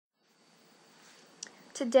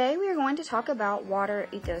Today we are going to talk about water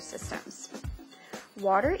ecosystems.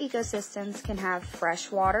 Water ecosystems can have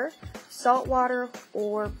fresh water, salt water,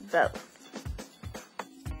 or both.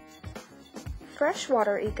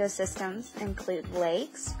 Freshwater ecosystems include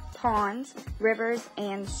lakes, ponds, rivers,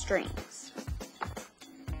 and streams.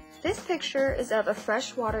 This picture is of a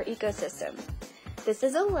freshwater ecosystem. This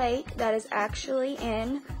is a lake that is actually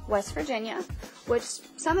in West Virginia, which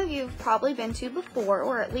some of you have probably been to before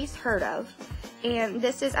or at least heard of. And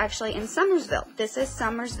this is actually in Summersville. This is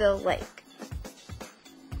Summersville Lake.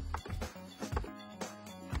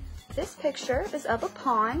 This picture is of a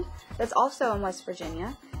pond that's also in West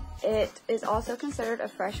Virginia. It is also considered a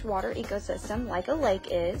freshwater ecosystem like a lake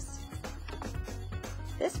is.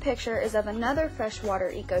 This picture is of another freshwater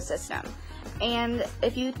ecosystem. And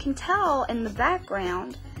if you can tell in the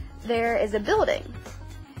background, there is a building.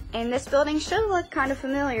 And this building should look kind of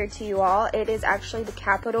familiar to you all. It is actually the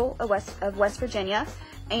capital of West Virginia,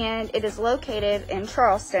 and it is located in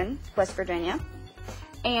Charleston, West Virginia.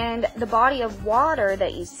 And the body of water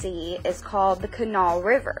that you see is called the Kanawha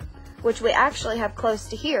River, which we actually have close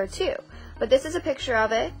to here too. But this is a picture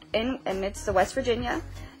of it, and it's the West Virginia,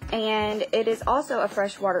 and it is also a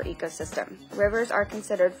freshwater ecosystem. Rivers are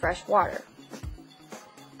considered fresh water.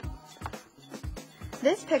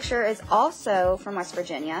 This picture is also from West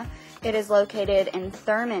Virginia. It is located in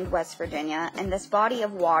Thurmond, West Virginia, and this body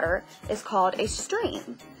of water is called a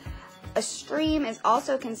stream. A stream is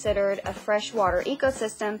also considered a freshwater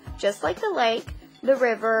ecosystem, just like the lake, the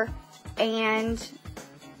river, and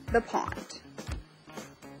the pond.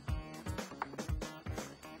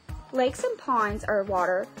 Lakes and ponds are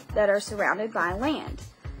water that are surrounded by land.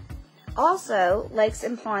 Also, lakes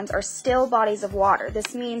and ponds are still bodies of water.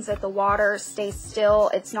 This means that the water stays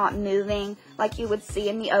still, it's not moving like you would see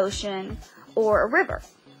in the ocean or a river.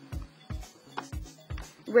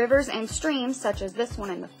 Rivers and streams, such as this one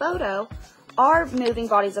in the photo, are moving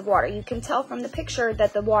bodies of water. You can tell from the picture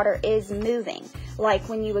that the water is moving, like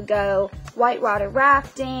when you would go whitewater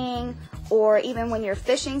rafting, or even when you're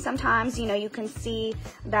fishing sometimes, you can see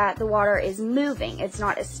that the water is moving. It's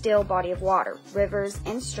not a still body of water. Rivers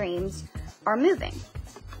and streams are moving.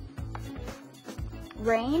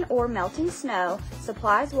 Rain or melting snow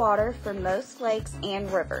supplies water for most lakes and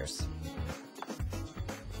rivers.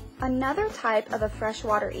 Another type of a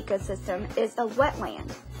freshwater ecosystem is a wetland.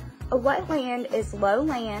 A wetland is low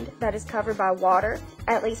land that is covered by water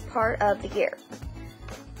at least part of the year.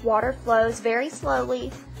 Water flows very slowly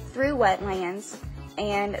through wetlands,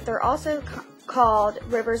 and they're also called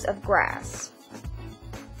rivers of grass.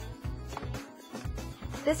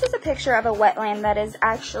 This is a picture of a wetland that is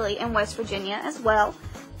actually in West Virginia as well.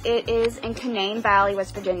 It is in Canaan Valley,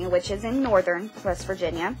 West Virginia, which is in northern West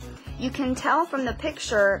Virginia. You can tell from the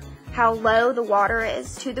picture how low the water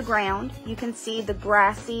is to the ground. You can see the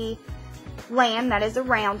grassy land that is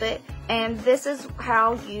around it, and this is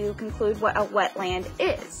how you conclude what a wetland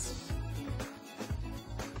is.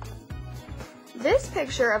 This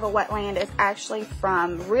picture of a wetland is actually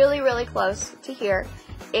from really close to here.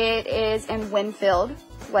 It is in Winfield,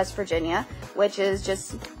 West Virginia, which is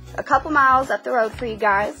just a couple miles up the road for you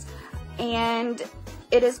guys, and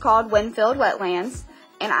it is called Winfield Wetlands.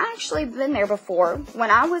 And I actually been there before. When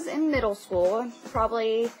I was in middle school,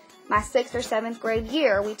 probably my 6th or 7th grade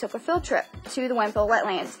year, we took a field trip to the Winfield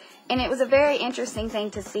Wetlands, and it was a very interesting thing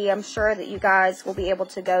to see. I'm sure that you guys will be able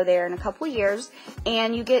to go there in a couple of years,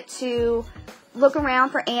 and you get to look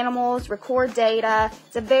around for animals, record data.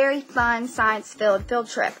 It's a very fun, science-filled field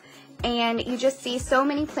trip. And you just see so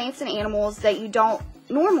many plants and animals that you don't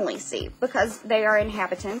normally see because they are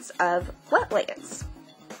inhabitants of wetlands.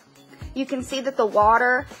 You can see that the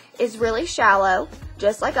water is really shallow,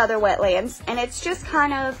 just like other wetlands. And it's just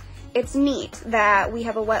it's neat that we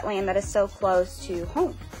have a wetland that is so close to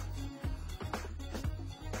home.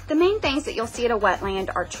 The main things that you'll see at a wetland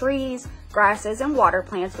are trees, grasses, and water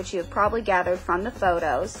plants, which you have probably gathered from the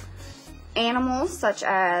photos. Animals such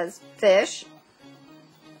as fish,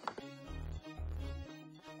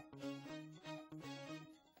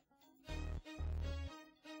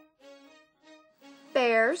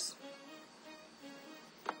 bears,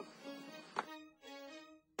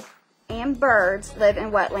 and birds live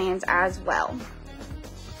in wetlands as well.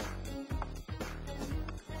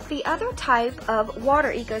 The other type of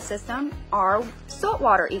water ecosystem are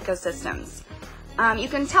saltwater ecosystems. You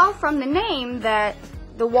can tell from the name that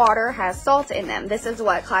the water has salt in them. This is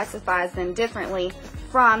what classifies them differently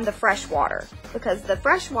from the fresh water, because the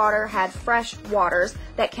fresh water had fresh waters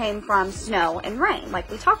that came from snow and rain,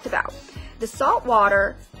 like we talked about. The salt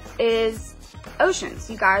water is oceans.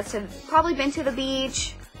 You guys have probably been to the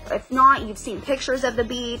beach If not, you've seen pictures of the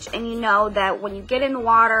beach and you know that when you get in the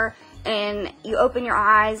water and you open your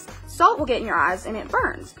eyes, salt will get in your eyes and it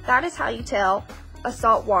burns. That is how you tell a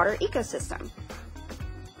saltwater ecosystem.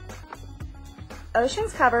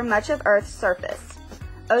 Oceans cover much of Earth's surface.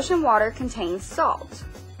 Ocean water contains salt.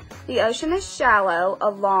 The ocean is shallow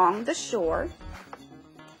along the shore.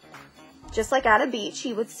 Just like at a beach,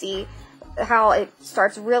 you would see how it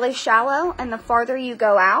starts really shallow, and the farther you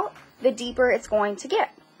go out, the deeper it's going to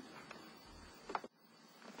get.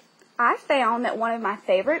 I found that one of my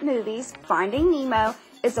favorite movies, Finding Nemo,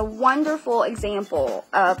 is a wonderful example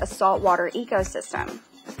of a saltwater ecosystem.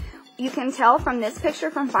 You can tell from this picture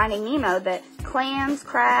from Finding Nemo that clams,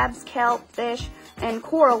 crabs, kelp, fish, and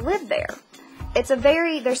coral live there.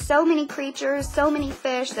 There's so many creatures, so many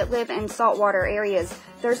fish that live in saltwater areas.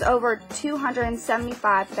 There's over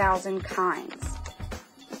 275,000 kinds.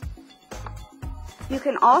 You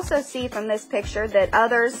can also see from this picture that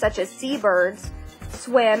others, such as seabirds,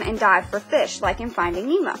 swim and dive for fish, like in Finding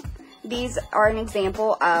Nemo. These are an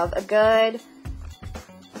example of a good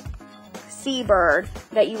seabird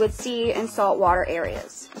that you would see in saltwater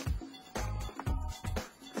areas.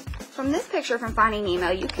 From this picture from Finding Nemo,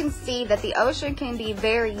 you can see that the ocean can be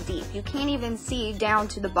very deep. You can't even see down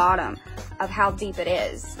to the bottom of how deep it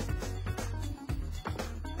is.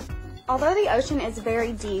 Although the ocean is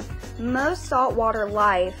very deep, most saltwater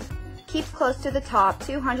life keeps close to the top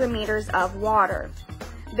 200 meters of water.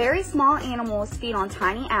 Very small animals feed on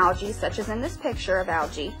tiny algae, such as in this picture of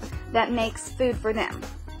algae, that makes food for them.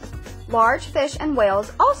 Large fish and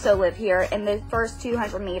whales also live here in the first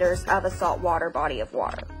 200 meters of a saltwater body of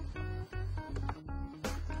water.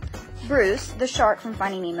 Bruce, the shark from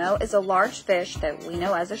Finding Nemo, is a large fish that we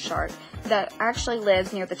know as a shark that actually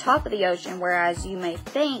lives near the top of the ocean, whereas you may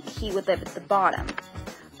think he would live at the bottom.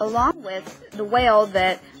 Along with the whale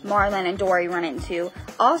that Marlin and Dory run into,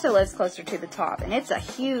 also lives closer to the top, and it's a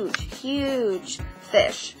huge, huge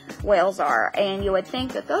fish, whales are, and you would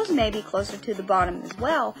think that those may be closer to the bottom as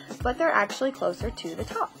well, but they're actually closer to the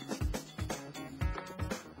top.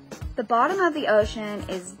 The bottom of the ocean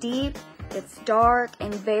is deep, it's dark,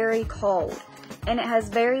 and very cold, and it has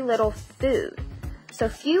very little food, so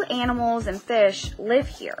few animals and fish live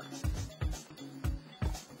here.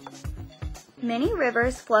 Many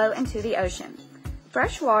rivers flow into the ocean.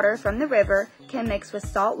 Fresh water from the river can mix with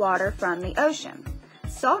salt water from the ocean.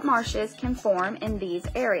 Salt marshes can form in these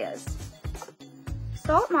areas.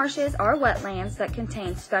 Salt marshes are wetlands that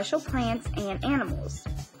contain special plants and animals.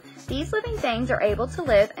 These living things are able to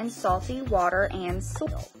live in salty water and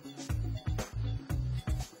soil.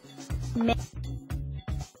 Many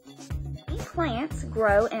plants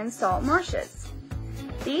grow in salt marshes.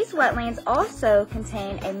 These wetlands also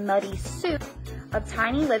contain a muddy soup of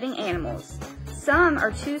tiny living animals. Some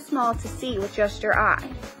are too small to see with just your eye.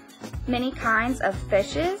 Many kinds of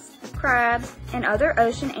fishes, crabs, and other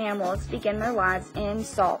ocean animals begin their lives in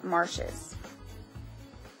salt marshes.